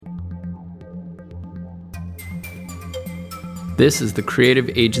This is the Creative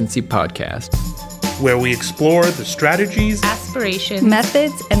Agency Podcast, where we explore the strategies, aspirations,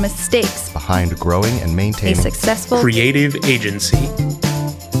 methods, and mistakes behind growing and maintaining a successful creative agency.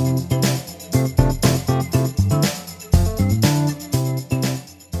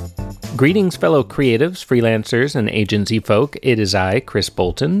 Greetings, fellow creatives, freelancers, and agency folk. It is I, Chris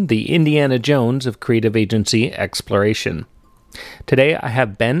Bolton, the Indiana Jones of creative agency exploration. Today, I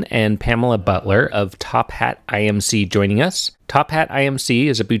have Ben and Pamela Butler of Top Hat IMC joining us. Top Hat IMC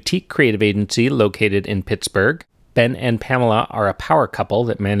is a boutique creative agency located in Pittsburgh. Ben and Pamela are a power couple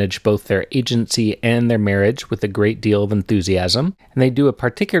that manage both their agency and their marriage with a great deal of enthusiasm, and they do a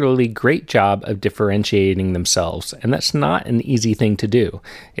particularly great job of differentiating themselves, and that's not an easy thing to do.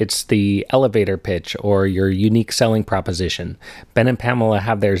 It's the elevator pitch or your unique selling proposition. Ben and Pamela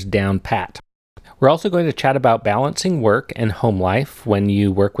have theirs down pat. We're also going to chat about balancing work and home life when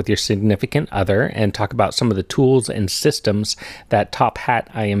you work with your significant other and talk about some of the tools and systems that Top Hat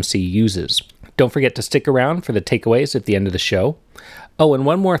IMC uses. Don't forget to stick around for the takeaways at the end of the show. Oh, and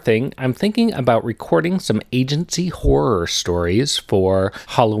one more thing. I'm thinking about recording some agency horror stories for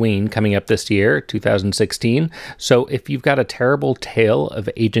Halloween coming up this year, 2016. So if you've got a terrible tale of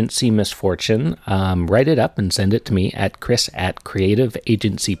agency misfortune, write it up and send it to me at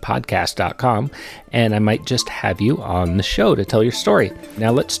chris@creativeagencypodcast.com, and I might just have you on the show to tell your story.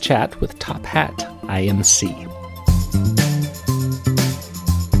 Now let's chat with Top Hat IMC.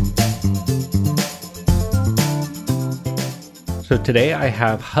 So today I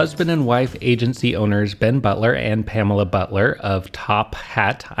have husband and wife agency owners Ben Butler and Pamela Butler of Top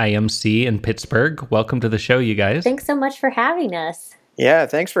Hat IMC in Pittsburgh. Welcome to the show, you guys. Thanks so much for having us. Yeah,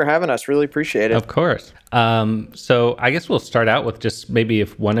 thanks for having us. Really appreciate it. Of course. So I guess we'll start out with just maybe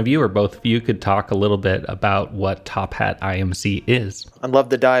if one of you or both of you could talk a little bit about what Top Hat IMC is. I'd love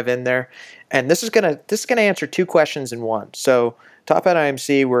to dive in there. And this is gonna answer two questions in one. So Top Hat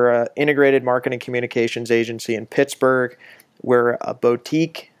IMC, we're an integrated marketing communications agency in Pittsburgh. We're a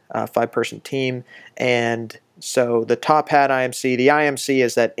boutique, 5-person team, and so the Top Hat IMC, the IMC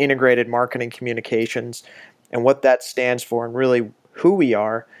is that integrated marketing communications, and what that stands for and really who we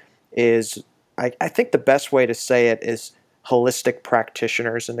are is, I think the best way to say it is holistic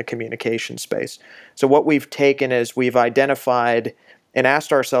practitioners in the communication space. So what we've taken is we've identified and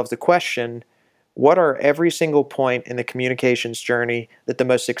asked ourselves the question, what are every single point in the communications journey that the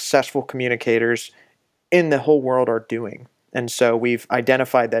most successful communicators in the whole world are doing? And so we've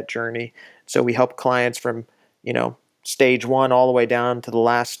identified that journey. So we help clients from, stage one all the way down to the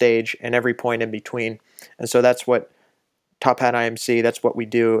last stage and every point in between. And so that's what Top Hat IMC, that's what we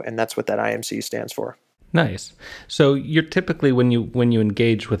do, and that's what that IMC stands for. Nice. So you're typically, when you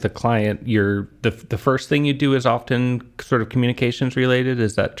engage with a client, the first thing you do is often sort of communications related.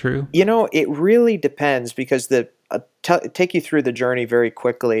 Is that true? It really depends because take you through the journey very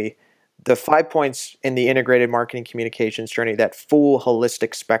quickly. The 5 points in the integrated marketing communications journey, that full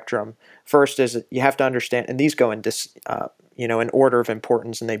holistic spectrum. First is you have to understand, and these go in in order of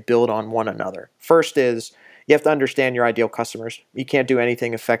importance, and they build on one another. First is you have to understand your ideal customers. You can't do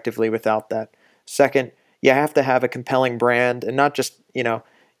anything effectively without that. Second, you have to have a compelling brand, and not just, you know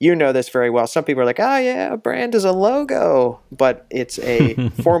this very well. Some people are like, oh yeah, a brand is a logo, but it's a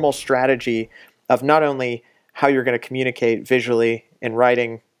formal strategy of not only how you're going to communicate visually in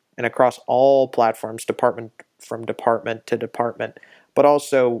writing and across all platforms, department to department, but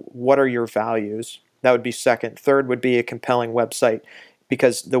also what are your values? That would be second. Third would be a compelling website,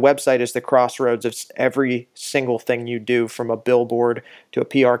 because the website is the crossroads of every single thing you do, from a billboard to a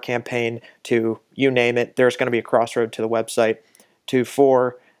PR campaign to you name it. There's going to be a crossroad to the website. To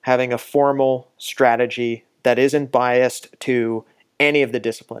 4, having a formal strategy that isn't biased to any of the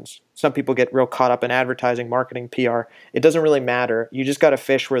disciplines. Some people get real caught up in advertising, marketing, PR. It doesn't really matter. You just got to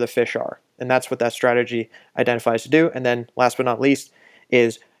fish where the fish are. And that's what that strategy identifies to do. And then last but not least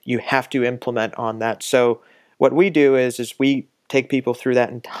is you have to implement on that. So what we do is we take people through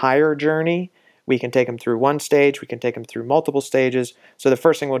that entire journey. We can take them through one stage. We can take them through multiple stages. So the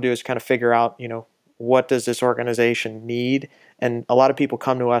first thing we'll do is kind of figure out, what does this organization need? And a lot of people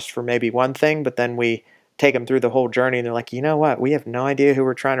come to us for maybe one thing, but then we take them through the whole journey and they're like, you know what, we have no idea who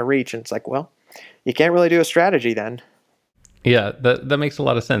we're trying to reach. And it's like, well, you can't really do a strategy then. Yeah, that makes a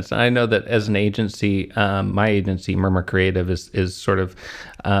lot of sense. I know that as an agency, my agency, Murmur Creative, is sort of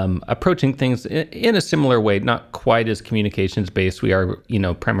approaching things in a similar way, not quite as communications based. We are,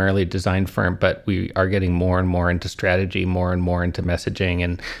 primarily a design firm, but we are getting more and more into strategy, more and more into messaging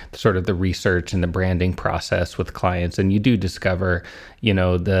and sort of the research and the branding process with clients. And you do discover, you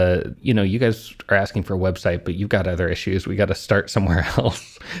guys are asking for a website, but you've got other issues. We got to start somewhere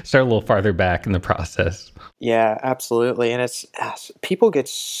else, start a little farther back in the process. Yeah, absolutely. And people get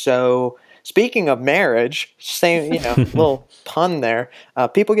so. Speaking of marriage, same little pun there.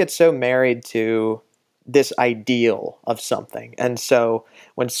 People get so married to this ideal of something, and so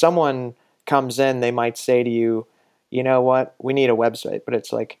when someone comes in, they might say to you, "You know what? We need a website," but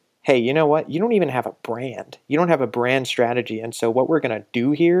it's like, "Hey, you know what? You don't even have a brand. You don't have a brand strategy, and so what we're going to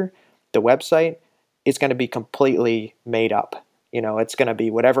do here, the website, is going to be completely made up. It's going to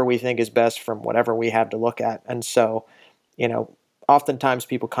be whatever we think is best from whatever we have to look at." And so, oftentimes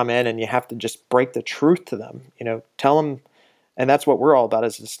people come in and you have to just break the truth to them, tell them, and that's what we're all about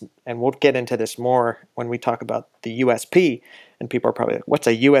and we'll get into this more when we talk about the USP, and people are probably like, what's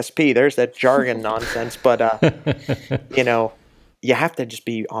a USP? There's that jargon nonsense, but, you have to just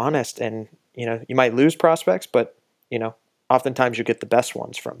be honest, and, you might lose prospects, but, oftentimes you get the best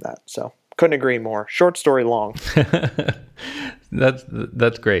ones from that. So couldn't agree more. Short story long.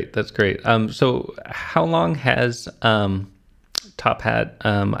 That's great. That's great. So how long has Top Hat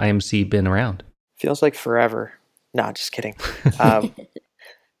IMC been around? Feels like forever. No, just kidding.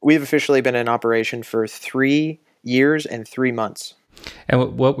 We've officially been in operation for 3 years and 3 months.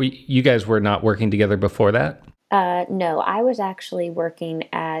 And you guys were not working together before that? No, I was actually working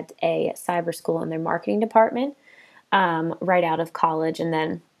at a cyber school in their marketing department right out of college. And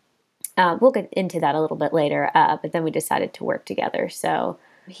then we'll get into that a little bit later. But then we decided to work together. So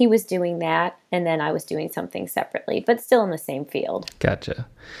he was doing that, and then I was doing something separately, but still in the same field. Gotcha.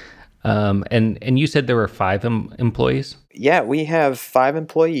 And you said there were 5 employees? Yeah, we have 5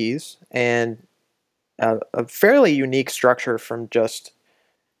 employees, and a fairly unique structure from just,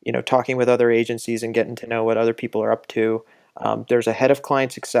 talking with other agencies and getting to know what other people are up to. There's a head of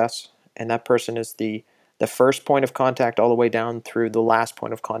client success, and that person is the first point of contact all the way down through the last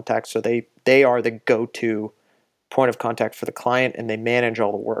point of contact. So they are the go-to point of contact for the client, and they manage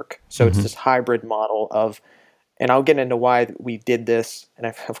all the work. So it's this hybrid model of, and I'll get into why we did this, and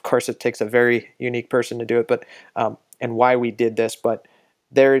of course it takes a very unique person to do it, but and why we did this. But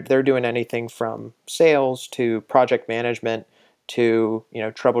they're doing anything from sales to project management to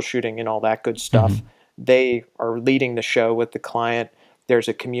troubleshooting and all that good stuff. They are leading the show with the client. There's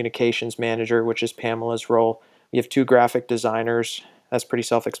a communications manager, which is Pamela's role. We have 2 graphic designers. That's pretty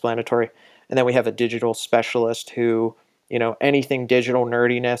self-explanatory. And then we have a digital specialist who, anything digital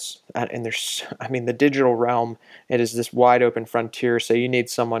nerdiness. And the digital realm, it is this wide open frontier. So you need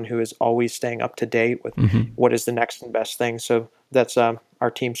someone who is always staying up to date with what is the next and best thing. So that's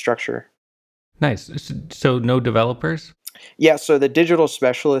our team structure. Nice. So no developers? Yeah. So the digital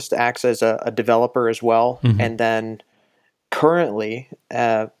specialist acts as a developer as well. And then currently,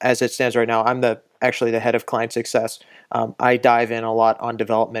 as it stands right now, I'm actually the head of client success. I dive in a lot on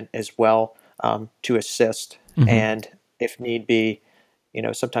development as well to assist, and if need be,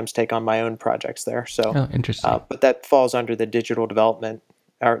 sometimes take on my own projects there. So, interesting. But that falls under the digital development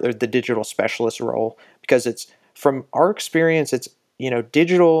or the digital specialist role, because it's, from our experience, it's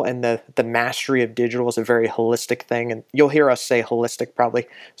digital, and the mastery of digital is a very holistic thing, and you'll hear us say holistic probably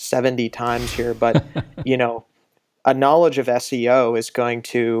 70 times here, but a knowledge of SEO is going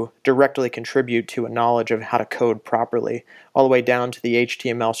to directly contribute to a knowledge of how to code properly, all the way down to the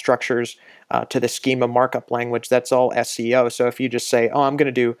HTML structures, to the schema markup language. That's all SEO. So if you just say, "Oh, I'm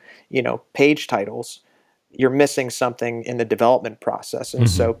going to do, page titles," you're missing something in the development process. And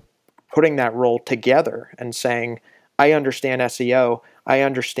so putting that role together and saying, "I understand SEO. I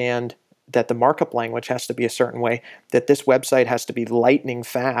understand that the markup language has to be a certain way, that this website has to be lightning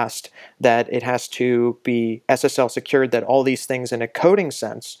fast, that it has to be SSL secured, that all these things in a coding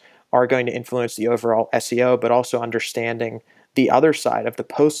sense are going to influence the overall SEO, but also understanding the other side of the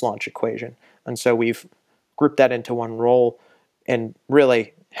post-launch equation." And so we've grouped that into one role, and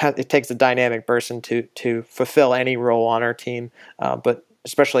really it takes a dynamic person to fulfill any role on our team, but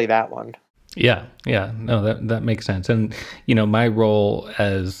especially that one. Yeah. No, that makes sense. And, my role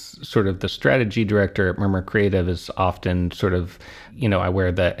as sort of the strategy director at Murmur Creative is often sort of, I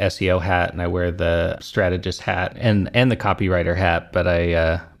wear the SEO hat and I wear the strategist hat and the copywriter hat, but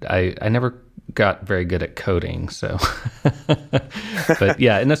I never got very good at coding. So, but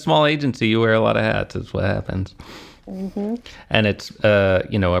yeah, in a small agency, you wear a lot of hats is what happens. And it's,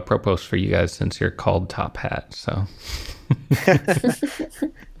 apropos for you guys since you're called Top Hat. So.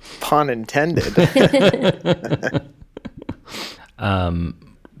 Pun intended.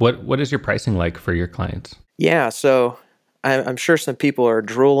 What is your pricing like for your clients? Yeah, so I'm sure some people are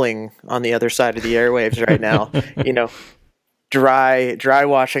drooling on the other side of the airwaves right now. Dry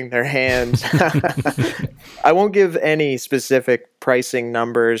washing their hands. I won't give any specific pricing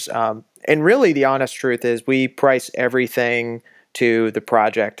numbers. And really, the honest truth is we price everything to the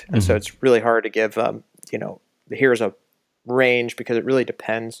project, and so it's really hard to give. Here's a range because it really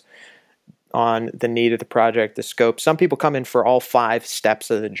depends on the need of the project, the scope. Some people come in for all 5 steps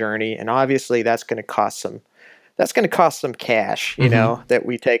of the journey, and obviously that's going to cost some. That's going to cost some cash, that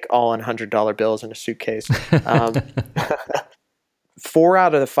we take all in $100 bills in a suitcase. 4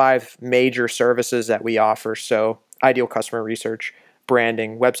 out of the 5 major services that we offer, so ideal customer research,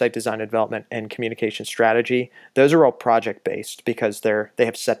 branding, website design and development, and communication strategy, those are all project-based because they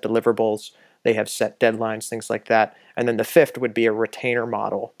have set deliverables, they have set deadlines, things like that. And then the 5th would be a retainer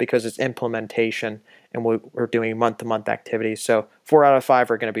model because it's implementation and we're doing month-to-month activities. So 4 out of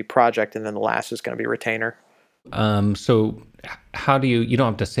 5 are going to be project, and then the last is going to be retainer. So how do you don't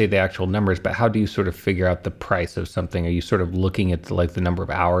have to say the actual numbers, but how do you sort of figure out the price of something? Are you sort of looking at the number of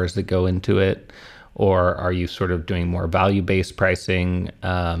hours that go into it? Or are you sort of doing more value-based pricing,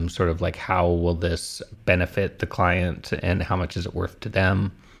 sort of like how will this benefit the client and how much is it worth to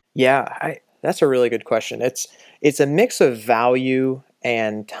them? Yeah, that's a really good question. It's a mix of value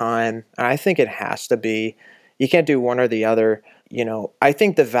and time. I think it has to be. You can't do one or the other. I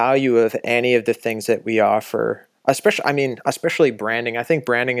think the value of any of the things that we offer, especially branding. I think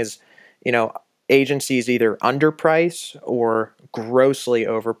branding is, agencies either underprice or grossly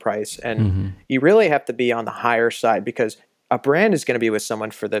overprice. And you really have to be on the higher side because a brand is going to be with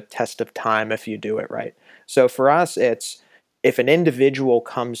someone for the test of time if you do it right. So for us, it's if an individual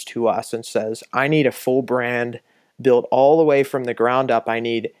comes to us and says, I need a full brand built all the way from the ground up, I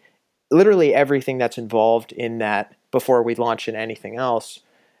need literally everything that's involved in that before we launch in anything else,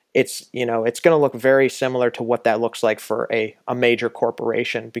 it's going to look very similar to what that looks like for a major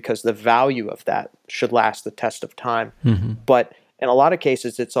corporation because the value of that should last the test of time. But in a lot of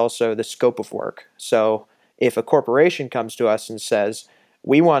cases, it's also the scope of work. So if a corporation comes to us and says,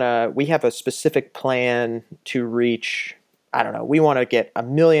 we have a specific plan to reach, I don't know, we want to get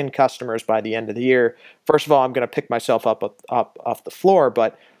 1 million customers by the end of the year. First of all, I'm going to pick myself up off the floor,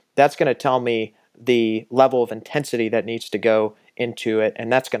 but that's going to tell me the level of intensity that needs to go into it,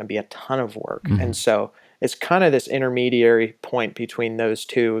 and that's going to be a ton of work. And so it's kind of this intermediary point between those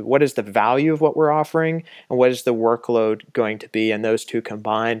two. What is the value of what we're offering, and what is the workload going to be? And those two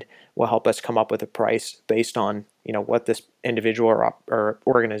combined will help us come up with a price based on what this individual or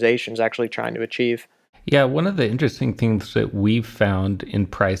organization is actually trying to achieve. Yeah, one of the interesting things that we've found in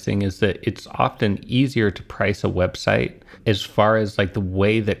pricing is that it's often easier to price a website as far as like the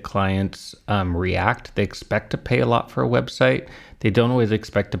way that clients react. They expect to pay a lot for a website. They don't always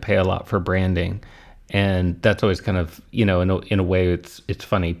expect to pay a lot for branding. And that's always kind of, in a way it's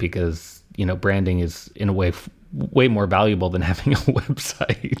funny because, branding is in a way way more valuable than having a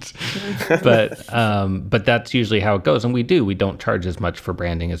website. But that's usually how it goes. And we don't charge as much for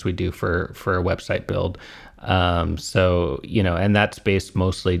branding as we do for a website build. So, and that's based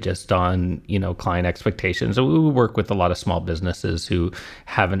mostly just on, client expectations. So we work with a lot of small businesses who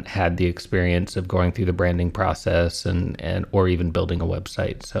haven't had the experience of going through the branding process and or even building a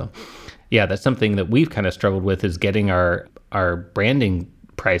website. So yeah, that's something that we've kind of struggled with is getting our branding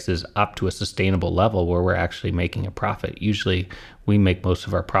prices up to a sustainable level where we're actually making a profit. Usually we make most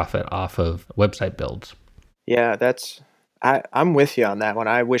of our profit off of website builds. Yeah, I'm with you on that one.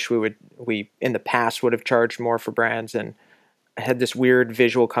 I wish we in the past would have charged more for brands, and I had this weird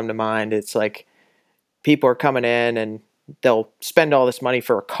visual come to mind. It's like people are coming in and they'll spend all this money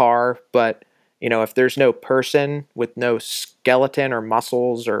for a car, but if there's no person with no skeleton or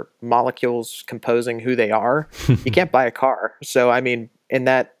muscles or molecules composing who they are, you can't buy a car. So, in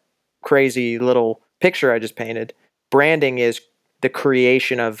that crazy little picture I just painted, branding is the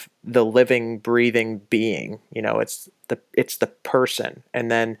creation of the living, breathing being. It's the person. And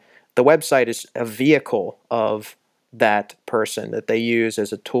then the website is a vehicle of that person that they use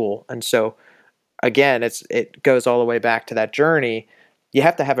as a tool. And so, again, it goes all the way back to that journey. You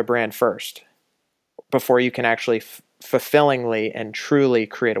have to have a brand first before you can actually fulfillingly and truly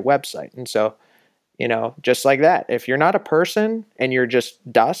create a website. And so, just like that, if you're not a person and you're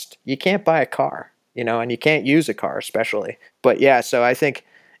just dust, you can't buy a car, and you can't use a car especially. But yeah, so I think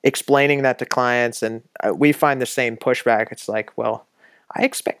explaining that to clients, and we find the same pushback. It's like, well, I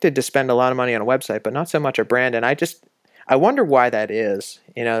expected to spend a lot of money on a website, but not so much a brand. And I wonder why that is.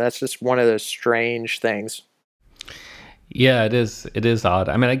 That's just one of those strange things. Yeah, it is. It is odd.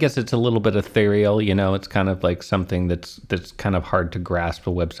 I guess it's a little bit ethereal, it's kind of like something that's kind of hard to grasp. A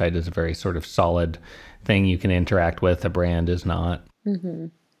website is a very sort of solid thing you can interact with. A brand is not. Mm-hmm.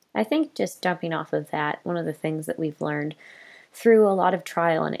 I think just jumping off of that, one of the things that we've learned through a lot of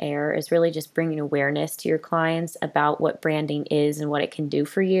trial and error is really just bringing awareness to your clients about what branding is and what it can do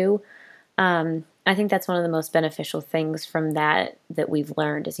for you. I I think that's one of the most beneficial things from that we've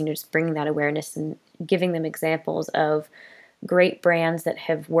learned is, just bringing that awareness and giving them examples of great brands that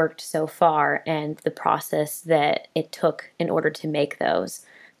have worked so far and the process that it took in order to make those.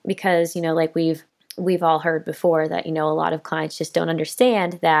 Because, like we've all heard before that, a lot of clients just don't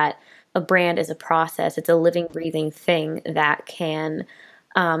understand that a brand is a process. It's a living, breathing thing that can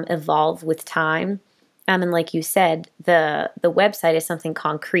evolve with time. And like you said, the website is something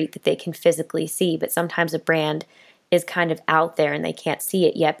concrete that they can physically see, but sometimes a brand is kind of out there and they can't see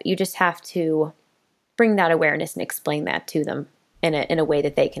it yet. But you just have to bring that awareness and explain that to them in a way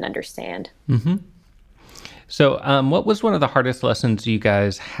that they can understand. Mm-hmm. So what was one of the hardest lessons you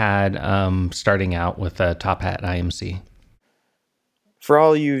guys had starting out with Top Hat IMC? For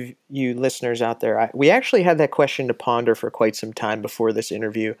all you listeners out there, we actually had that question to ponder for quite some time before this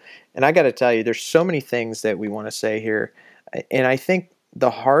interview. And I got to tell you, there's so many things that we want to say here. And I think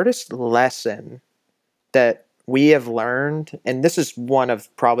the hardest lesson that we have learned, and this is one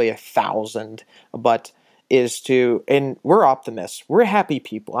of probably 1,000, but is to, and we're optimists. We're happy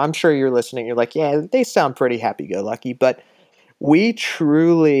people. I'm sure you're listening. You're like, yeah, they sound pretty happy-go-lucky. But we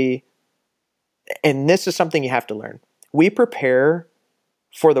truly, and this is something you have to learn, we prepare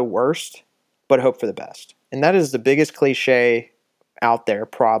for the worst, but hope for the best. And that is the biggest cliche out there,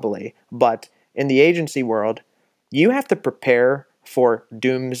 probably. But in the agency world, you have to prepare for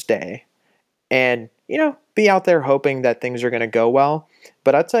doomsday and, be out there hoping that things are going to go well.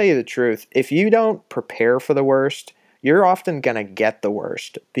 But I'll tell you the truth, if you don't prepare for the worst, you're often going to get the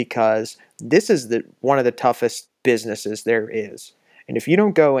worst, because this is one of the toughest businesses there is. And if you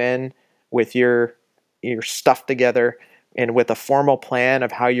don't go in with your stuff together and with a formal plan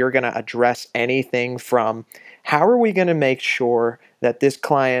of how you're going to address anything from how are we going to make sure that this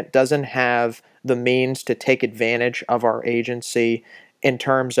client doesn't have the means to take advantage of our agency in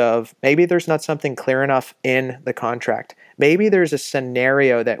terms of maybe there's not something clear enough in the contract. Maybe there's a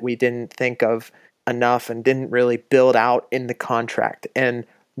scenario that we didn't think of enough and didn't really build out in the contract. And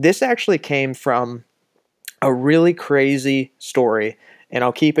this actually came from a really crazy story, and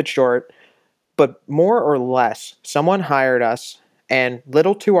I'll keep it short. But more or less, someone hired us, and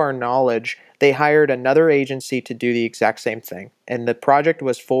little to our knowledge, they hired another agency to do the exact same thing. And the project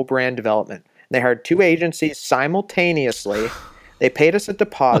was full brand development. They hired two agencies simultaneously. They paid us a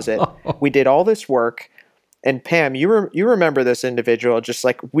deposit. We did all this work. And Pam, you remember this individual, just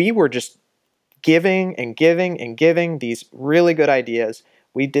like we were just giving and giving and giving these really good ideas.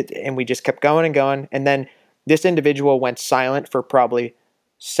 We did, and we just kept going and going. And then this individual went silent for probably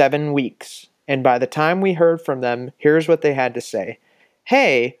 7 weeks. And by the time we heard from them, here's what they had to say.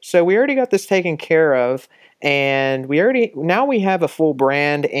 Hey, so we already got this taken care of, and now we have a full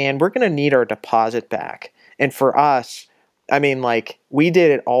brand, and we're going to need our deposit back. And for us, I mean, we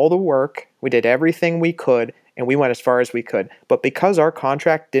did all the work, we did everything we could, and we went as far as we could. But because our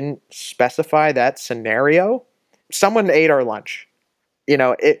contract didn't specify that scenario, someone ate our lunch.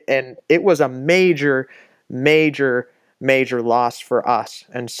 And it was a major, major, major loss for us.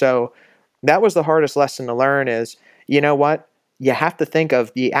 And so that was the hardest lesson to learn is, you know what? You have to think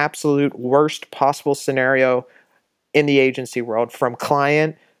of the absolute worst possible scenario in the agency world, from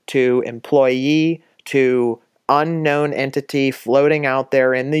client to employee to unknown entity floating out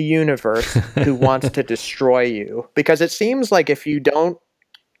there in the universe who wants to destroy you. Because it seems like if you don't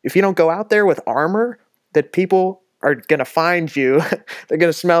go out there with armor, that people are going to find you. They're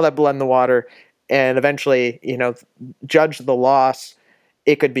going to smell that blood in the water and eventually, judge the loss.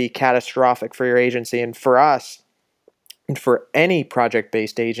 It could be catastrophic for your agency. And for us, and for any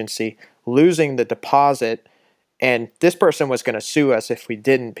project-based agency, losing the deposit, and this person was going to sue us if we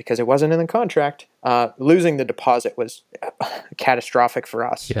didn't because it wasn't in the contract, losing the deposit was catastrophic for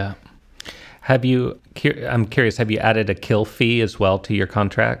us. Yeah. I'm curious, have you added a kill fee as well to your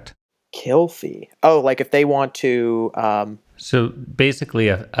contract? Kill fee? Oh, like if they want to... So basically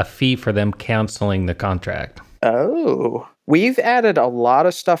a fee for them canceling the contract. Oh, we've added a lot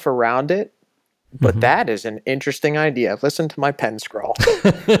of stuff around it, but that is an interesting idea. Listen to my pen scroll.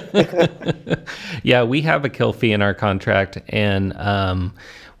 Yeah, we have a kill fee in our contract, and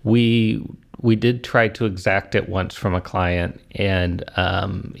we did try to exact it once from a client, and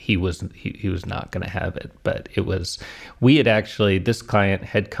he was not going to have it. But this client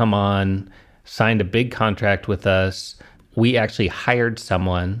had come on, signed a big contract with us. We actually hired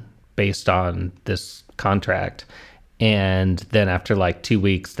someone based on this contract. And then after 2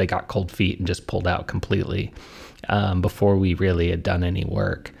 weeks, they got cold feet and just pulled out completely before we really had done any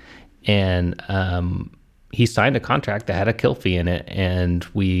work. And he signed a contract that had a kill fee in it. And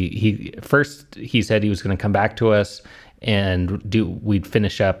he said he was going to come back to us and we'd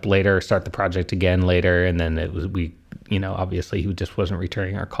finish up later, start the project again later, and then obviously he just wasn't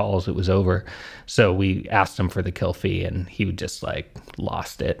returning our calls. It was over. So we asked him for the kill fee, and he would just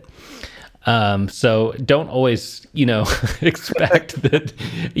lost it. So don't always, expect that,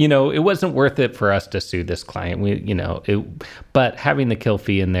 it wasn't worth it for us to sue this client. But having the kill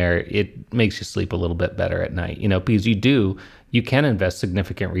fee in there, it makes you sleep a little bit better at night, because you can invest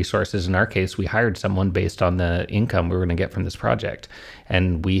significant resources. In our case, we hired someone based on the income we were going to get from this project.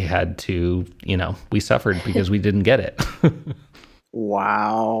 And we had to, we suffered because we didn't get it.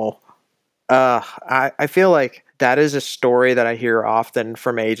 Wow. I feel like that is a story that I hear often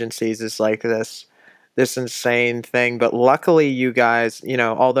from agencies, is like this insane thing. But luckily you guys,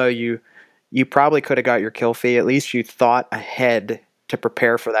 although you probably could have got your kill fee, at least you thought ahead to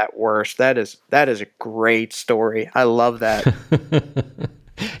prepare for that worst. That is a great story. I love that.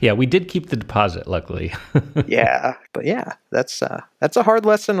 Yeah, we did keep the deposit, luckily. Yeah, but yeah, that's a hard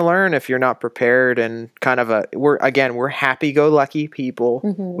lesson to learn if you're not prepared, and kind of we're happy-go-lucky people.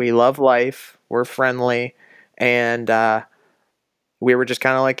 Mm-hmm. We love life. We're friendly, and we were just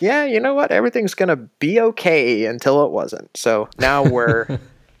kind of like, yeah, you know what? Everything's gonna be okay, until it wasn't. So now we're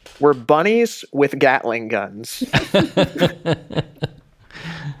bunnies with Gatling guns.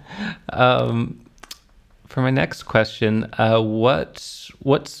 For my next question, what's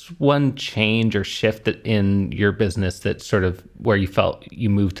one change or shift in your business that sort of where you felt you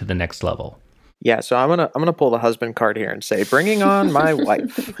moved to the next level? Yeah, so I'm gonna pull the husband card here and say, bringing on my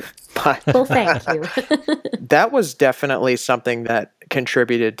wife. But, well, thank you. That was definitely something that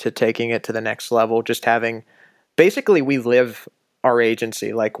contributed to taking it to the next level. Just having, basically, we live our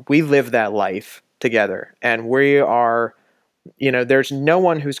agency, we live that life together, and we are. There's no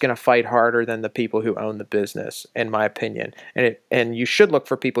one who's going to fight harder than the people who own the business, in my opinion. And you should look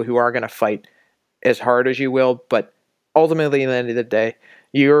for people who are going to fight as hard as you will. But ultimately, at the end of the day,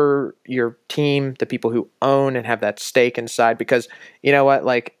 your team, the people who own and have that stake inside, because you know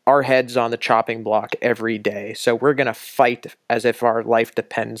what, our head's on the chopping block every day. So we're going to fight as if our life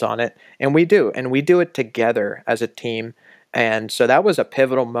depends on it. And we do. And we do it together as a team. And so that was a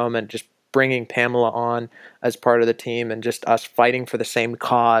pivotal moment, just bringing Pamela on as part of the team, and just us fighting for the same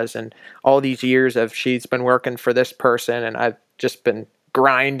cause. And all these years of she's been working for this person and I've just been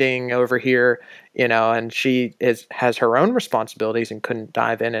grinding over here, and she has her own responsibilities and couldn't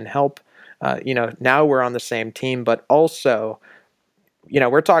dive in and help. Now we're on the same team, but also,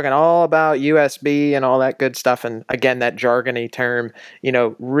 we're talking all about USB and all that good stuff. And again, that jargony term,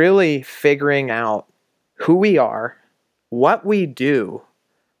 really figuring out who we are, what we do,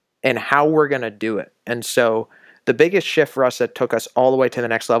 and how we're going to do it. And so the biggest shift for us that took us all the way to the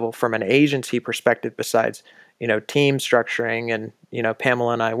next level from an agency perspective, besides, team structuring and,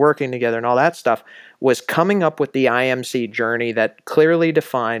 Pamela and I working together and all that stuff, was coming up with the IMC journey that clearly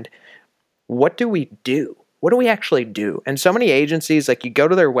defined, what do we do? What do we actually do? And so many agencies, you go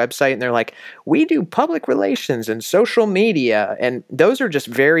to their website and they're like, we do public relations and social media. And those are just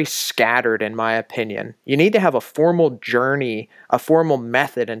very scattered, in my opinion. You need to have a formal journey, a formal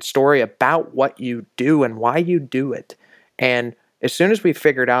method and story about what you do and why you do it. And as soon as we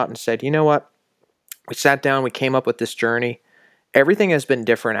figured out and said, you know what, we sat down, we came up with this journey, everything has been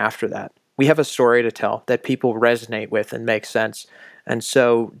different after that. We have a story to tell that people resonate with and make sense. And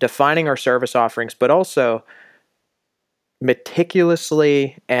so defining our service offerings, but also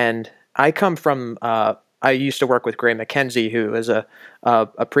meticulously, and I come from, I used to work with Gray McKenzie, who is a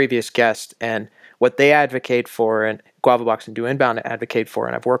previous guest, and what they advocate for, and Guava Box and Do Inbound advocate for,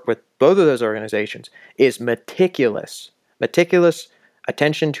 and I've worked with both of those organizations, is meticulous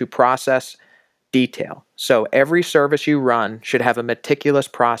attention to process detail. So every service you run should have a meticulous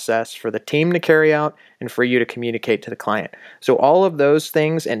process for the team to carry out and for you to communicate to the client. So all of those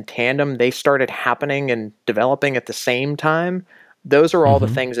things in tandem, they started happening and developing at the same time. Those are all the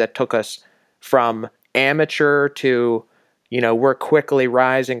things that took us from amateur to, we're quickly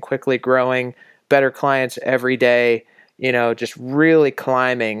rising, quickly growing, better clients every day, just really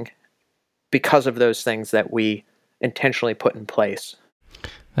climbing because of those things that we intentionally put in place.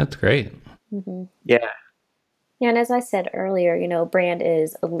 That's great. Mm-hmm. Yeah. Yeah, and as I said earlier, brand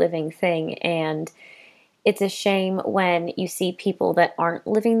is a living thing, and it's a shame when you see people that aren't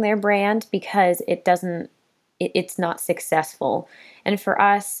living their brand because it's not successful. And for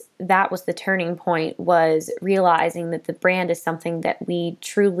us, that was the turning point, was realizing that the brand is something that we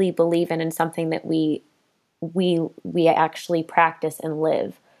truly believe in and something that we actually practice and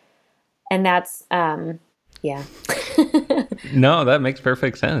live. And that's yeah. No, that makes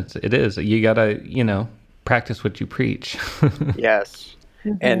perfect sense. It is. You got to, practice what you preach. Yes.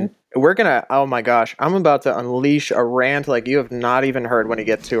 Mm-hmm. And we're gonna, oh my gosh, I'm about to unleash a rant like you have not even heard when you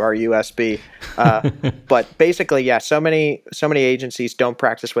get to our USB. But basically, yeah, so many agencies don't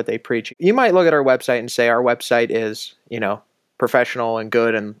practice what they preach. You might look at our website and say our website is, professional and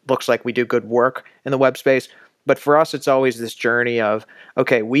good and looks like we do good work in the web space. But for us, it's always this journey of,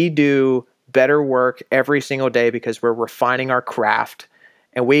 okay, we do better work every single day because we're refining our craft,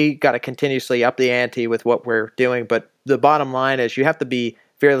 and we got to continuously up the ante with what we're doing. But the bottom line is you have to be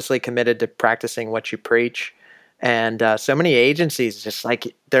fearlessly committed to practicing what you preach. And so many agencies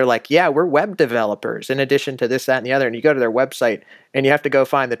they're like, yeah, we're web developers in addition to this, that, and the other. And you go to their website and you have to go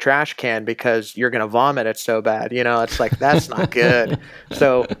find the trash can because you're going to vomit it so bad. It's like, that's not good.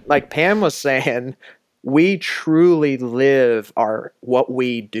 So like Pam was saying, we truly live what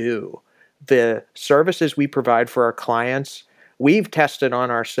we do. The services we provide for our clients, we've tested on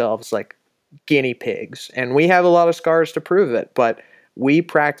ourselves like guinea pigs, and we have a lot of scars to prove it, but we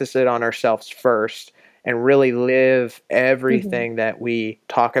practice it on ourselves first and really live everything that we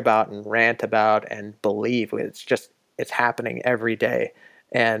talk about and rant about and believe. It's happening every day.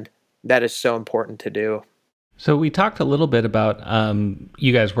 And that is so important to do. So we talked a little bit about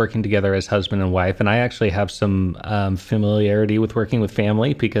you guys working together as husband and wife, and I actually have some familiarity with working with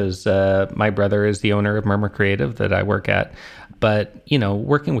family because my brother is the owner of Murmur Creative that I work at. But,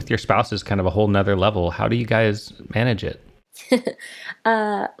 working with your spouse is kind of a whole nother level. How do you guys manage it?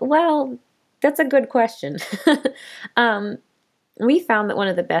 Well, that's a good question. We found that one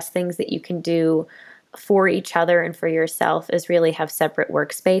of the best things that you can do for each other and for yourself is really have separate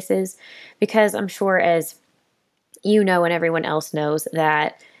workspaces, because I'm sure, as and everyone else knows,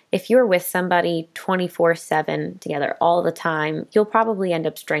 that if you're with somebody 24/7 together all the time, you'll probably end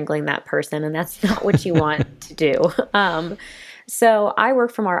up strangling that person, and that's not what you want to do. So I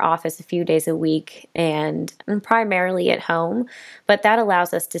work from our office a few days a week, and I'm primarily at home, but that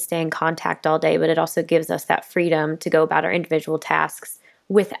allows us to stay in contact all day, but it also gives us that freedom to go about our individual tasks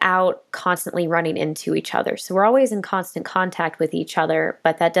without constantly running into each other. So we're always in constant contact with each other,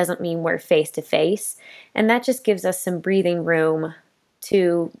 but that doesn't mean we're face to face. And that just gives us some breathing room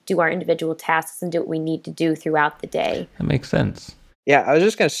to do our individual tasks and do what we need to do throughout the day. That makes sense. Yeah, I was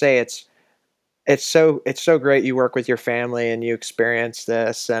just going to say it's so great you work with your family and you experience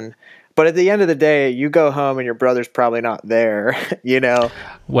this, but at the end of the day, you go home and your brother's probably not there,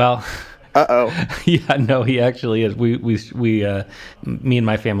 Well, yeah, no, he actually is. We me and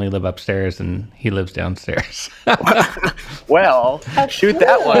my family live upstairs and he lives downstairs. Well, shoot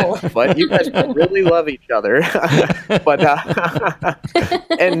that one. But you guys really love each other. But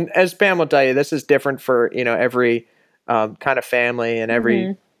and as Pam will tell you, this is different for every kind of family and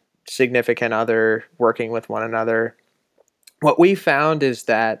every significant other working with one another. What we found is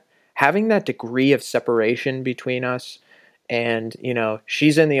that having that degree of separation between us, and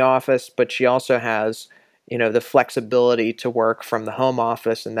she's in the office, but she also has the flexibility to work from the home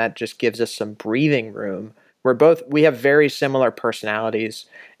office, and that just gives us some breathing room. We have very similar personalities,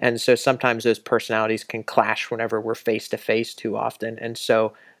 and so sometimes those personalities can clash whenever we're face to face too often. And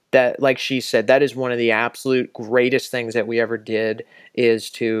so that, like she said, that is one of the absolute greatest things that we ever did, is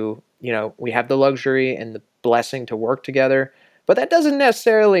to, we have the luxury and the blessing to work together, but that doesn't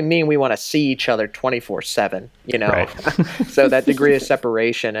necessarily mean we want to see each other 24/7, Right. So that degree of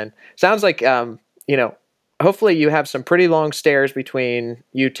separation, and sounds like, hopefully you have some pretty long stairs between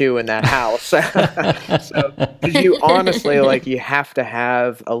you two in that house. So, because you honestly, you have to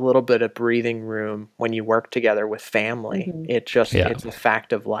have a little bit of breathing room when you work together with family. It's a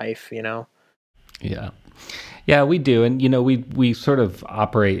fact of life, Yeah. Yeah, we do. And, we sort of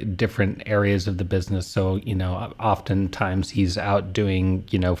operate different areas of the business. So, oftentimes he's out doing,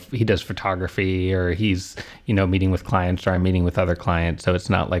 he does photography, or he's, meeting with clients, or I'm meeting with other clients. So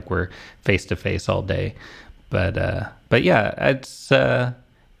it's not like we're face to face all day. But yeah, it's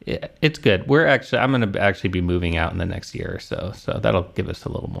good. I'm going to actually be moving out in the next year or so. So that'll give us a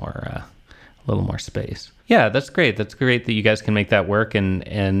little more space. Yeah, that's great. That's great that you guys can make that work.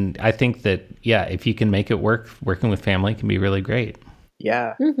 And I think that, yeah, if you can make it work, working with family can be really great.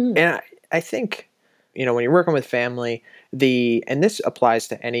 Yeah. And I think, when you're working with family, and this applies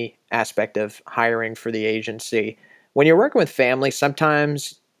to any aspect of hiring for the agency, when you're working with family,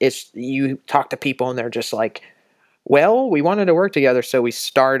 sometimes you talk to people and they're just like, well, we wanted to work together, so we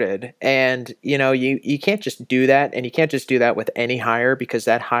started. And, you can't just do that. And you can't just do that with any hire, because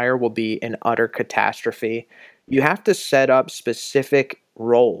that hire will be an utter catastrophe. You have to set up specific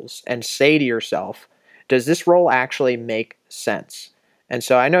roles and say to yourself, does this role actually make sense? And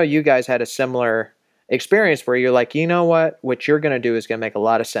so I know you guys had a similar experience where you're like, you know what you're going to do is going to make a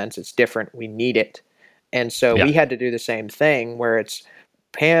lot of sense. It's different. We need it. And so we had to do the same thing, where it's,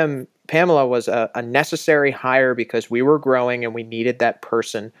 Pamela was a necessary hire because we were growing and we needed that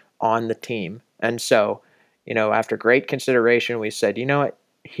person on the team. And so, after great consideration, we said, you know what?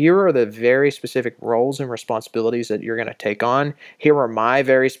 Here are the very specific roles and responsibilities that you're going to take on. Here are my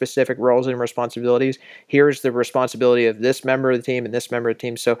very specific roles and responsibilities. Here's the responsibility of this member of the team and this member of the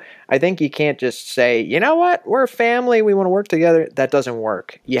team. So I think you can't just say, you know what, we're a family, we want to work together. That doesn't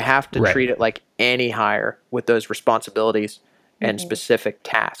work. You have to treat it like any hire with those responsibilities and specific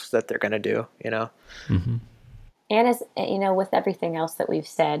tasks that they're going to do, Mm-hmm. And as with everything else that we've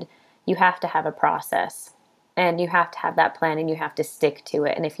said, you have to have a process. And you have to have that plan and you have to stick to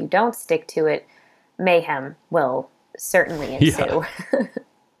it. And if you don't stick to it, mayhem will certainly ensue. Yeah.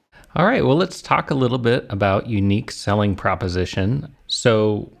 All right. Well, let's talk a little bit about unique selling proposition.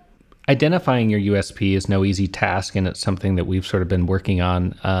 So identifying your USP is no easy task, and it's something that we've sort of been working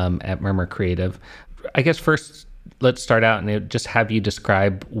on at Murmur Creative. I guess first, let's start out and just have you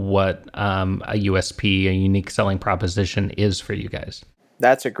describe what a USP, a unique selling proposition, is for you guys.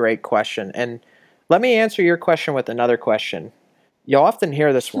 That's a great question. And let me answer your question with another question. You'll often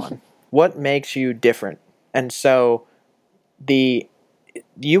hear this one. What makes you different? And so the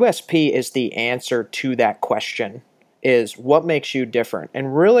USP is the answer to that question, is what makes you different?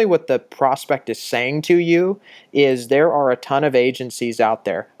 And really what the prospect is saying to you is there are a ton of agencies out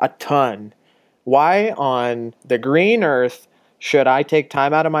there, a ton. Why on the green earth should I take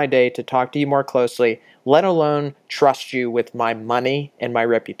time out of my day to talk to you more closely, let alone trust you with my money and my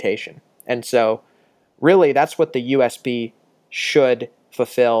reputation? And so really, that's what the USP should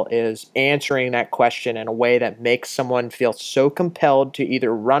fulfill, is answering that question in a way that makes someone feel so compelled to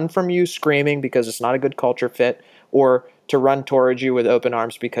either run from you screaming because it's not a good culture fit, or to run towards you with open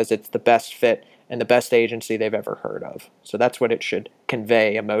arms because it's the best fit and the best agency they've ever heard of. So that's what it should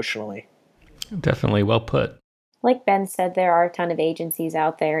convey emotionally. Definitely well put. Like Ben said, there are a ton of agencies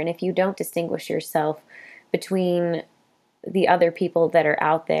out there. And if you don't distinguish yourself between the other people that are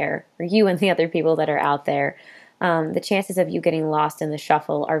out there, or you and the other people that are out there, the chances of you getting lost in the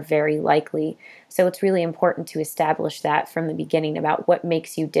shuffle are very likely. So it's really important to establish that from the beginning about what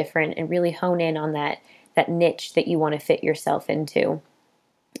makes you different and really hone in on that niche that you want to fit yourself into.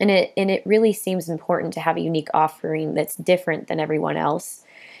 And it really seems important to have a unique offering that's different than everyone else.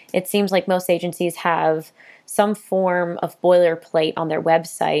 It seems like most agencies have some form of boilerplate on their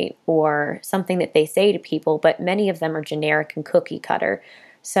website or something that they say to people, but many of them are generic and cookie cutter.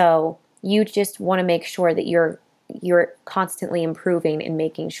 So you just want to make sure that you're constantly improving and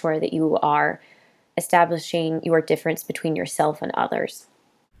making sure that you are establishing your difference between yourself and others.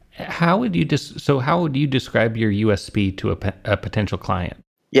 How would you describe your USP to a potential client?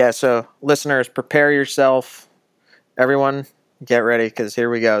 Yeah, so listeners, prepare yourself. Everyone, get ready, because here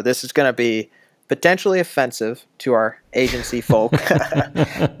we go. This is going to be potentially offensive to our agency folk.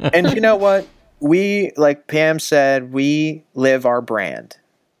 And you know what? We, like Pam said, we live our brand.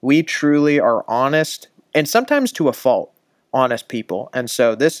 We truly are honest, and sometimes to a fault, honest people. And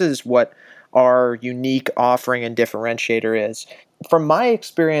so this is what our unique offering and differentiator is. From my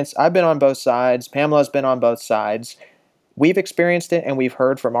experience, I've been on both sides. Pamela's been on both sides. We've experienced it, and we've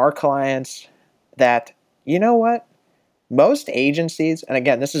heard from our clients that, you know what? Most agencies, and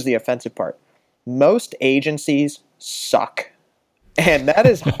again, this is the offensive part, most agencies suck. And that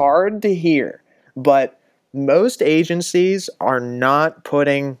is hard to hear, but most agencies are not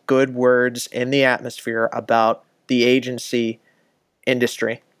putting good words in the atmosphere about the agency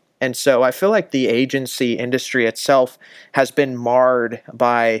industry. And so I feel like the agency industry itself has been marred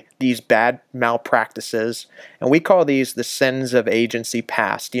by these bad malpractices. And we call these the sins of agency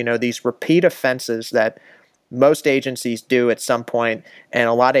past, these repeat offenses that most agencies do at some point, and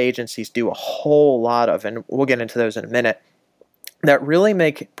a lot of agencies do a whole lot of, and we'll get into those in a minute, that really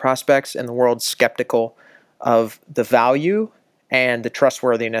make prospects in the world skeptical of the value and the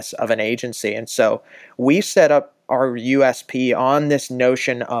trustworthiness of an agency. And so we set up our USP on this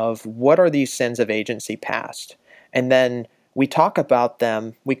notion of what are these sins of agency past. And then we talk about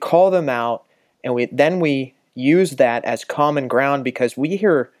them, we call them out, and we use that as common ground, because we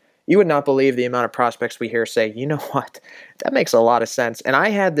hear, you would not believe the amount of prospects we hear say, you know what, that makes a lot of sense. And I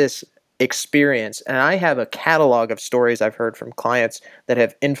had this experience, and I have a catalog of stories I've heard from clients that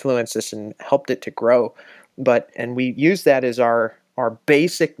have influenced this and helped it to grow. And we use that as our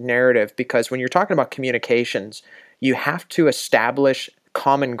basic narrative, because when you're talking about communications, you have to establish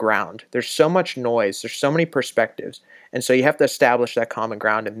common ground. There's so much noise, there's so many perspectives, and so you have to establish that common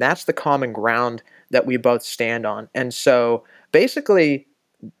ground, and that's the common ground that we both stand on. And so basically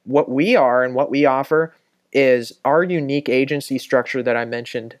what we are and what we offer is our unique agency structure that I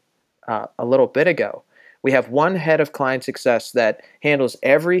mentioned a little bit ago. We have one head of client success that handles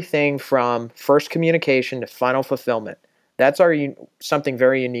everything from first communication to final fulfillment. That's something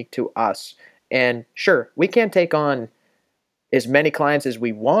very unique to us. And sure, we can't take on as many clients as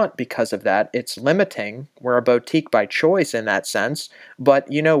we want because of that. It's limiting. We're a boutique by choice in that sense.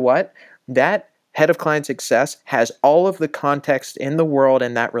 But you know what? That head of client success has all of the context in the world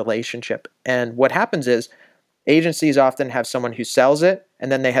in that relationship. And what happens is agencies often have someone who sells it,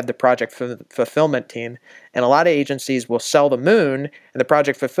 and then they have the project fulfillment team. And a lot of agencies will sell the moon, and the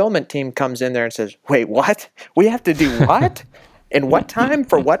project fulfillment team comes in there and says, wait, what? We have to do what? In what time?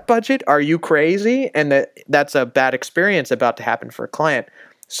 For what budget? Are you crazy? And that's a bad experience about to happen for a client.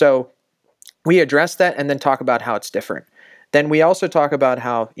 So we address that and then talk about how it's different. Then we also talk about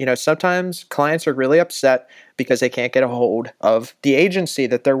how, sometimes clients are really upset because they can't get a hold of the agency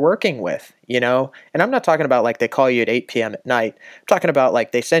that they're working with, and I'm not talking about like they call you at 8 p.m. at night. I'm talking about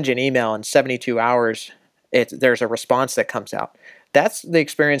like they send you an email in 72 hours, there's a response that comes out. That's the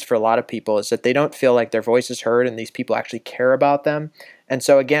experience for a lot of people, is that they don't feel like their voice is heard and these people actually care about them. And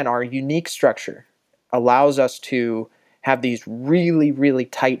so again, our unique structure allows us to have these really, really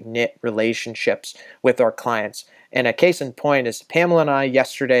tight-knit relationships with our clients. And a case in point is Pamela and I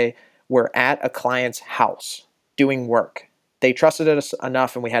yesterday were at a client's house doing work. They trusted us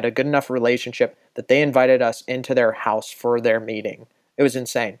enough and we had a good enough relationship that they invited us into their house for their meeting. It was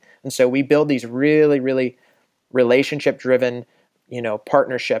insane. And so we build these really, really relationship-driven,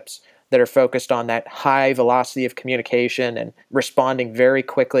 partnerships that are focused on that high velocity of communication and responding very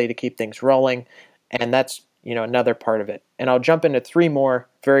quickly to keep things rolling. And that's, another part of it. And I'll jump into 3 more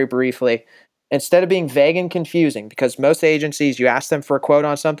very briefly. Instead of being vague and confusing, because most agencies, you ask them for a quote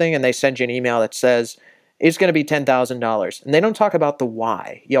on something and they send you an email that says, it's going to be $10,000. And they don't talk about the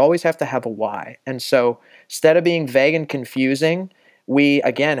why. You always have to have a why. And so instead of being vague and confusing, we,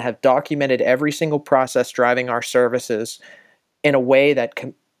 again, have documented every single process driving our services in a way that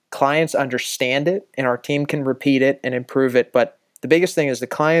clients understand it and our team can repeat it and improve it. But the biggest thing is the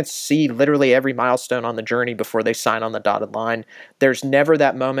clients see literally every milestone on the journey before they sign on the dotted line. There's never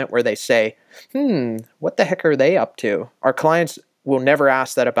that moment where they say, what the heck are they up to? Our clients will never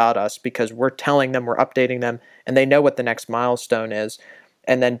ask that about us because we're telling them, we're updating them, and they know what the next milestone is.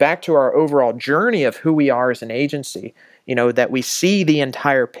 And then back to our overall journey of who we are as an agency, that we see the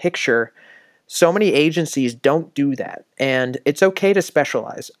entire picture. So many agencies don't do that, and it's okay to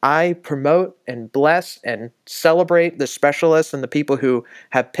specialize. I promote and bless and celebrate the specialists and the people who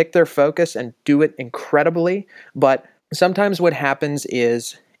have picked their focus and do it incredibly, but sometimes what happens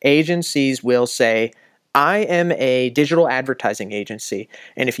is agencies will say, I am a digital advertising agency,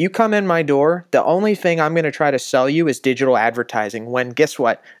 and if you come in my door, the only thing I'm going to try to sell you is digital advertising, when guess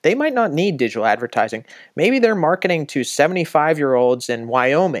what? They might not need digital advertising. Maybe they're marketing to 75-year-olds in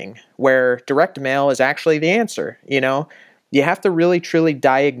Wyoming, where direct mail is actually the answer, You have to really, truly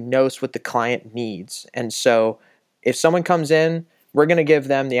diagnose what the client needs. And so if someone comes in, we're going to give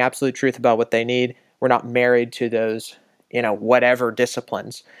them the absolute truth about what they need. We're not married to those whatever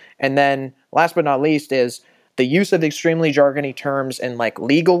disciplines. And then last but not least is the use of extremely jargony terms and like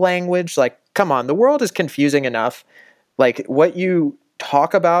legal language. Like, come on, the world is confusing enough. Like what you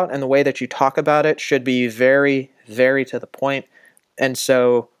talk about and the way that you talk about it should be very, very to the point. And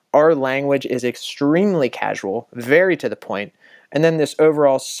so our language is extremely casual, very to the point. And then this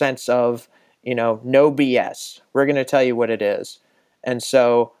overall sense of, no BS. We're going to tell you what it is. And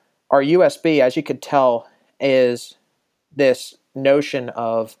so our USB, as you could tell, is this notion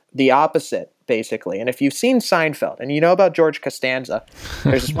of the opposite, basically. And if you've seen Seinfeld and you know about George Costanza,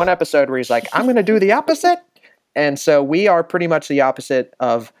 there's this one episode where he's like, I'm going to do the opposite. And so we are pretty much the opposite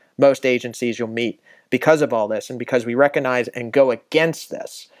of most agencies you'll meet because of all this and because we recognize and go against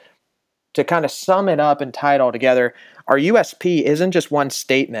this. To kind of sum it up and tie it all together, our USP isn't just one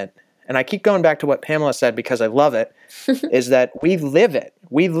statement. And I keep going back to what Pamela said because I love it, is that we live it.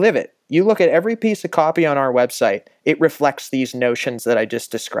 We live it. You look at every piece of copy on our website, it reflects these notions that I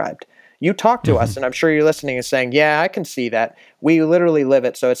just described. You talk to us, and I'm sure you're listening and saying, yeah, I can see that. We literally live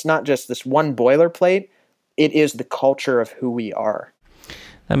it. So it's not just this one boilerplate. It is the culture of who we are.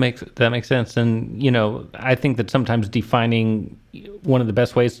 That makes sense. And, I think that sometimes defining, one of the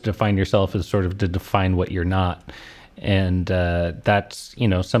best ways to define yourself is sort of to define what you're not. And that's,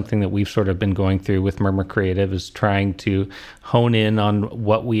 something that we've sort of been going through with Murmur Creative, is trying to hone in on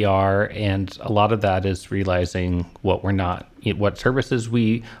what we are. And a lot of that is realizing what we're not, what services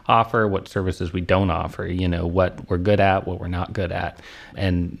we offer, what services we don't offer, what we're good at, what we're not good at.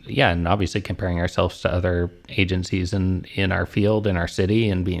 And and obviously comparing ourselves to other agencies in our field, in our city,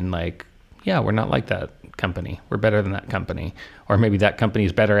 and being like, yeah, we're not like that company. We're better than that company. Or maybe that company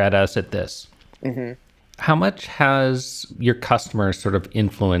is better at us at this. Mm-hmm. How much has your customers sort of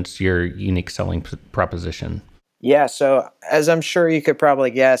influenced your unique selling proposition? Yeah, so as I'm sure you could probably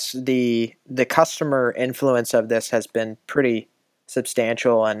guess, the customer influence of this has been pretty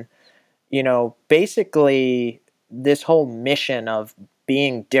substantial. And, basically this whole mission of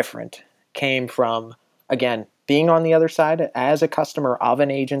being different came from, again, being on the other side as a customer of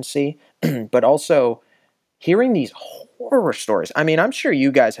an agency, but also hearing these horror stories. I mean, I'm sure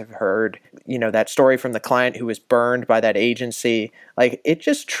you guys have heard, that story from the client who was burned by that agency. Like, it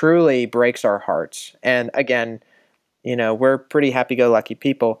just truly breaks our hearts. And again, we're pretty happy-go-lucky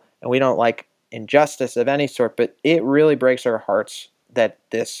people, and we don't like injustice of any sort, but it really breaks our hearts that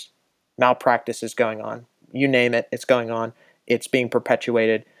this malpractice is going on. You name it, it's going on. It's being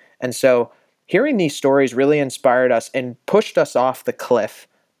perpetuated. And so hearing these stories really inspired us and pushed us off the cliff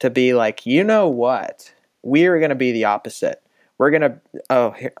to be like, you know what? We're going to be the opposite. We're going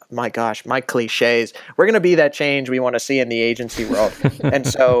to, my gosh, my cliches. We're going to be that change we want to see in the agency world. And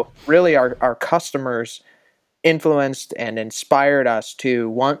so really our customers influenced and inspired us to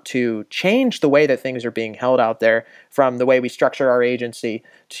want to change the way that things are being held out there, from the way we structure our agency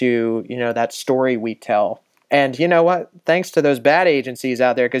to, that story we tell. And you know what? Thanks to those bad agencies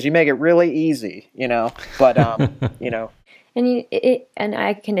out there, because you make it really easy, but, And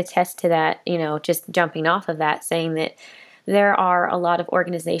I can attest to that, just jumping off of that, saying that there are a lot of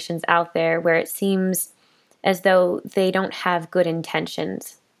organizations out there where it seems as though they don't have good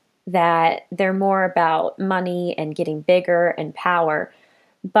intentions, that they're more about money and getting bigger and power,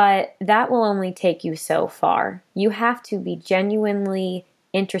 but that will only take you so far. You have to be genuinely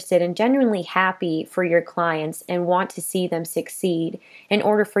interested and genuinely happy for your clients and want to see them succeed in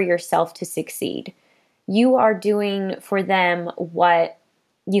order for yourself to succeed. You are doing for them what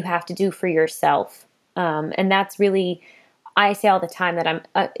you have to do for yourself. And that's really, I say all the time that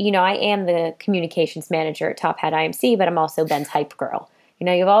I am the communications manager at Top Hat IMC, but I'm also Ben's hype girl.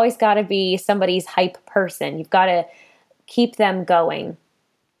 You've always got to be somebody's hype person. You've got to keep them going.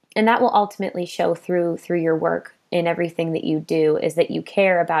 And that will ultimately show through your work in everything that you do, is that you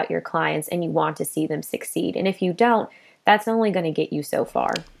care about your clients and you want to see them succeed. And if you don't, that's only going to get you so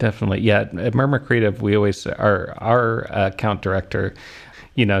far. Definitely. Yeah. At Murmur Creative, we always, our account director,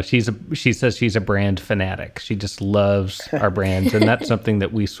 she says she's a brand fanatic. She just loves our brands. And that's something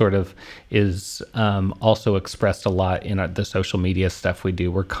that we sort of is also expressed a lot in the social media stuff we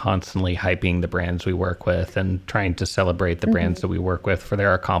do. We're constantly hyping the brands we work with and trying to celebrate the brands that we work with for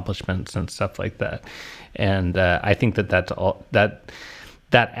their accomplishments and stuff like that. And I think that's all, that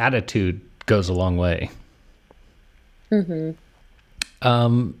attitude goes a long way. Mm-hmm.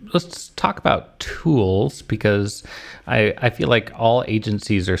 Let's talk about tools, because I feel like all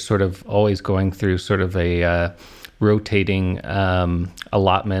agencies are sort of always going through sort of a rotating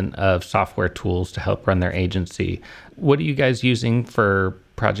allotment of software tools to help run their agency. What are you guys using for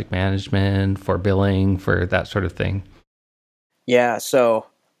project management, for billing, for that sort of thing? Yeah, so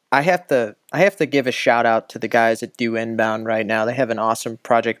I have to give a shout out to the guys at Do Inbound right now. They have an awesome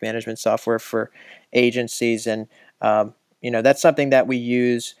project management software for agencies, and that's something that we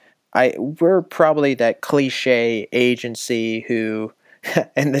use. We're probably that cliche agency who,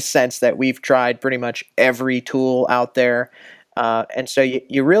 in the sense that we've tried pretty much every tool out there, and so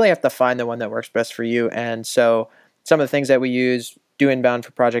you really have to find the one that works best for you. And so some of the things that we use: Do Inbound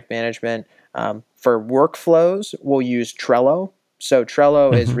for project management. For workflows, we'll use Trello. So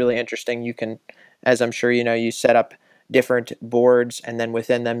Trello is really interesting. You can, as I'm sure you set up different boards, and then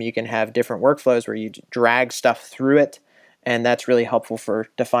within them you can have different workflows where you drag stuff through it, and that's really helpful for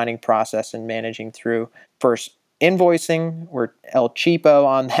defining process and managing through. For invoicing, we're El Cheapo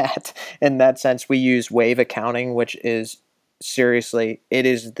on that. In that sense, we use Wave Accounting, which is seriously, it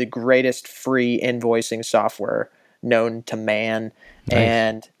is the greatest free invoicing software known to man. Nice.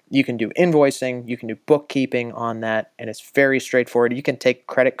 And you can do invoicing, you can do bookkeeping on that, and it's very straightforward. You can take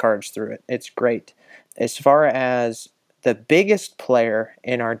credit cards through it. It's great. As far as the biggest player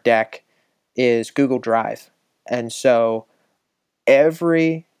in our deck is Google Drive. And so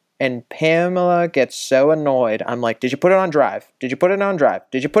and Pamela gets so annoyed. I'm like, did you put it on Drive? Did you put it on Drive?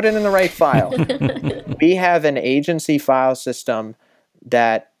 Did you put it in the right file? We have an agency file system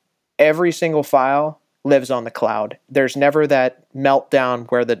that every single file lives on the cloud. There's never that meltdown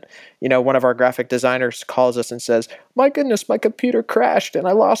where one of our graphic designers calls us and says, my goodness, my computer crashed and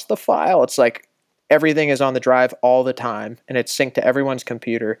I lost the file. It's like everything is on the Drive all the time, and it's synced to everyone's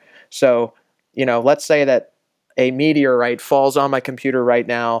computer. So, let's say that a meteorite falls on my computer right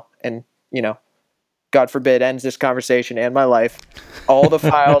now and, God forbid, ends this conversation and my life. All the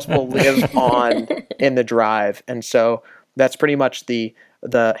files will live on in the Drive. And so that's pretty much the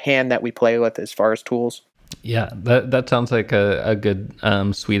hand that we play with as far as tools. Yeah, that sounds like a good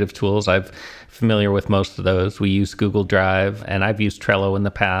suite of tools. I'm familiar with most of those. We use Google Drive, and I've used Trello in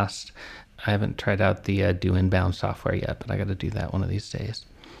the past. I haven't tried out the Do Inbound software yet, but I got to do that one of these days.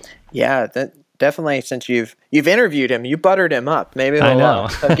 Yeah, that definitely. Since you've interviewed him, you buttered him up. Maybe I know.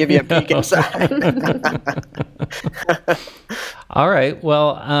 He'll give you a peek inside. All right.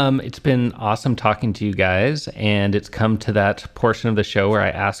 Well, it's been awesome talking to you guys, and it's come to that portion of the show where I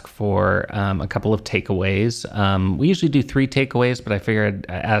ask for a couple of takeaways. We usually do 3 takeaways, but I figured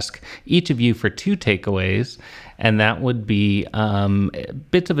I'd ask each of you for 2 takeaways, and that would be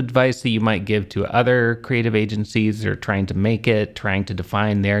bits of advice that you might give to other creative agencies that are trying to make it, trying to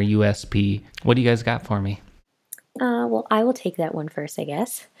define their USP. What do you guys got for me? Well, I will take that one first, I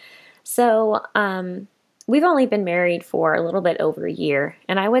guess. So, we've only been married for a little bit over a year,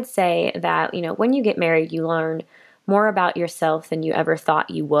 and I would say that, when you get married, you learn more about yourself than you ever thought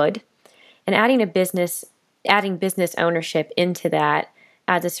you would. And adding business ownership into that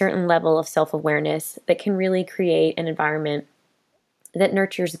adds a certain level of self-awareness that can really create an environment that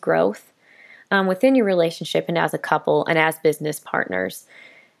nurtures growth within your relationship and as a couple and as business partners.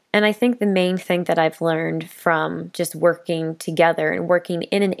 And I think the main thing that I've learned from just working together and working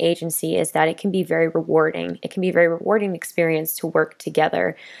in an agency is that it can be very rewarding. It can be a very rewarding experience to work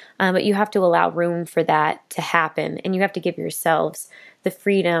together, but you have to allow room for that to happen, and you have to give yourselves the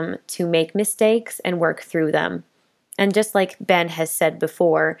freedom to make mistakes and work through them. And just like Ben has said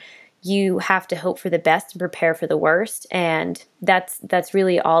before, you have to hope for the best and prepare for the worst, and that's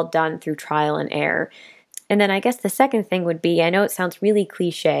really all done through trial and error. And then I guess the second thing would be, I know it sounds really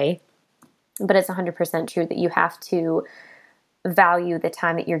cliche, but it's 100% true that you have to value the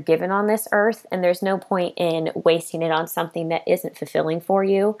time that you're given on this earth, and there's no point in wasting it on something that isn't fulfilling for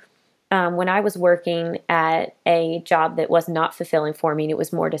you. When I was working at a job that was not fulfilling for me, and it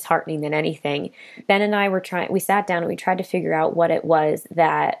was more disheartening than anything, Ben and I we sat down and we tried to figure out what it was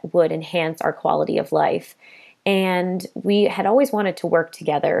that would enhance our quality of life. And we had always wanted to work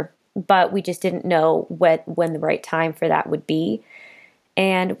together, but we just didn't know when the right time for that would be.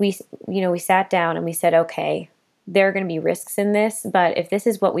 And we sat down and we said, okay, there are going to be risks in this, but if this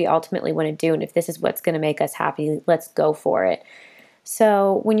is what we ultimately want to do, and if this is what's going to make us happy, let's go for it.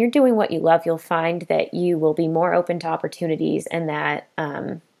 So when you're doing what you love, you'll find that you will be more open to opportunities, and that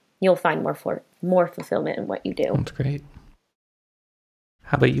you'll find more fulfillment in what you do. That's great.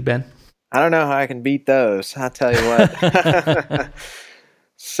 How about you, Ben? I don't know how I can beat those. I'll tell you what.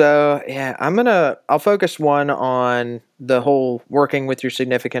 So, yeah, I'll focus one on the whole working with your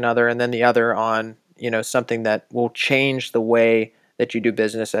significant other, and then the other on, something that will change the way that you do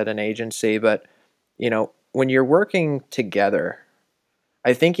business at an agency. But, when you're working together,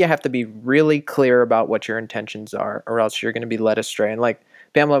 I think you have to be really clear about what your intentions are, or else you're going to be led astray. And like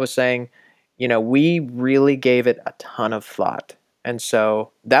Pamela was saying, we really gave it a ton of thought. And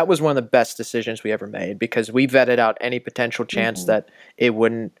so that was one of the best decisions we ever made, because we vetted out any potential chance that it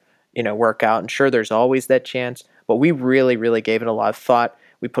wouldn't, work out. And sure, there's always that chance, but we really, really gave it a lot of thought.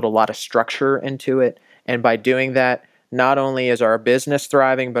 We put a lot of structure into it. And by doing that, not only is our business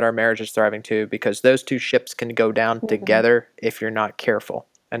thriving, but our marriage is thriving too, because those two ships can go down together if you're not careful.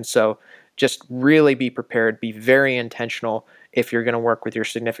 And so just really be prepared, be very intentional if you're going to work with your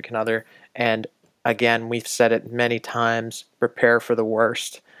significant other. And again, we've said it many times, prepare for the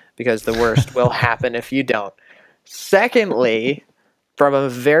worst, because the worst will happen if you don't. Secondly, from a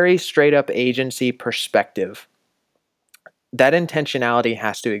very straight up agency perspective, that intentionality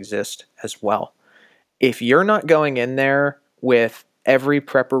has to exist as well. If you're not going in there with every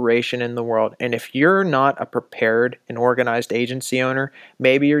preparation in the world, and if you're not a prepared and organized agency owner,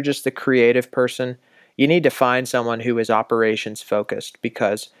 maybe you're just the creative person, you need to find someone who is operations focused,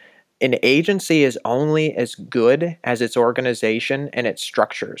 because an agency is only as good as its organization and its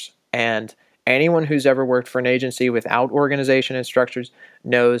structures. And anyone who's ever worked for an agency without organization and structures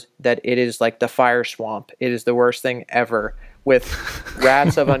knows that it is like the fire swamp. It is the worst thing ever, with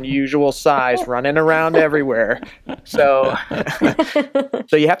rats of unusual size running around everywhere. So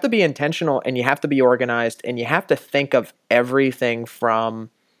you have to be intentional, and you have to be organized, and you have to think of everything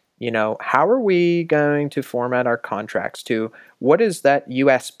from, how are we going to format our contracts, to what is that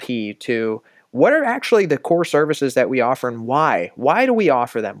USP, to what are actually the core services that we offer, and why? Why do we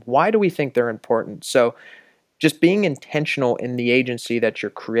offer them? Why do we think they're important? So just being intentional in the agency that you're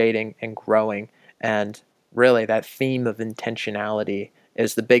creating and growing, and really that theme of intentionality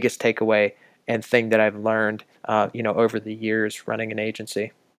is the biggest takeaway and thing that I've learned, over the years running an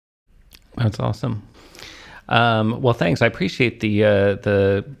agency. That's awesome. Well, thanks. I appreciate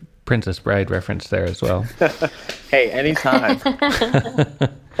the Princess Bride reference there as well. Hey, anytime.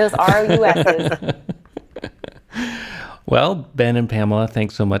 Those ROUSs. Well, Ben and Pamela,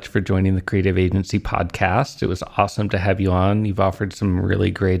 thanks so much for joining the Creative Agency podcast. It was awesome to have you on. You've offered some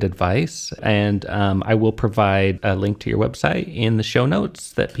really great advice, and I will provide a link to your website in the show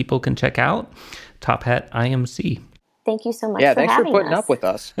notes that people can check out. Top Hat IMC. Thank you so much Yeah, for thanks having for putting us. up with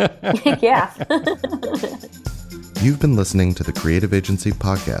us. Yeah. You've been listening to the Creative Agency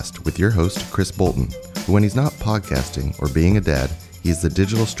podcast with your host, Chris Bolton, who when he's not podcasting or being a dad, he's the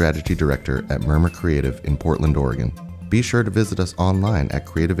Digital Strategy Director at Murmur Creative in Portland, Oregon. Be sure to visit us online at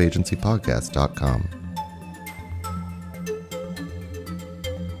creativeagencypodcast.com.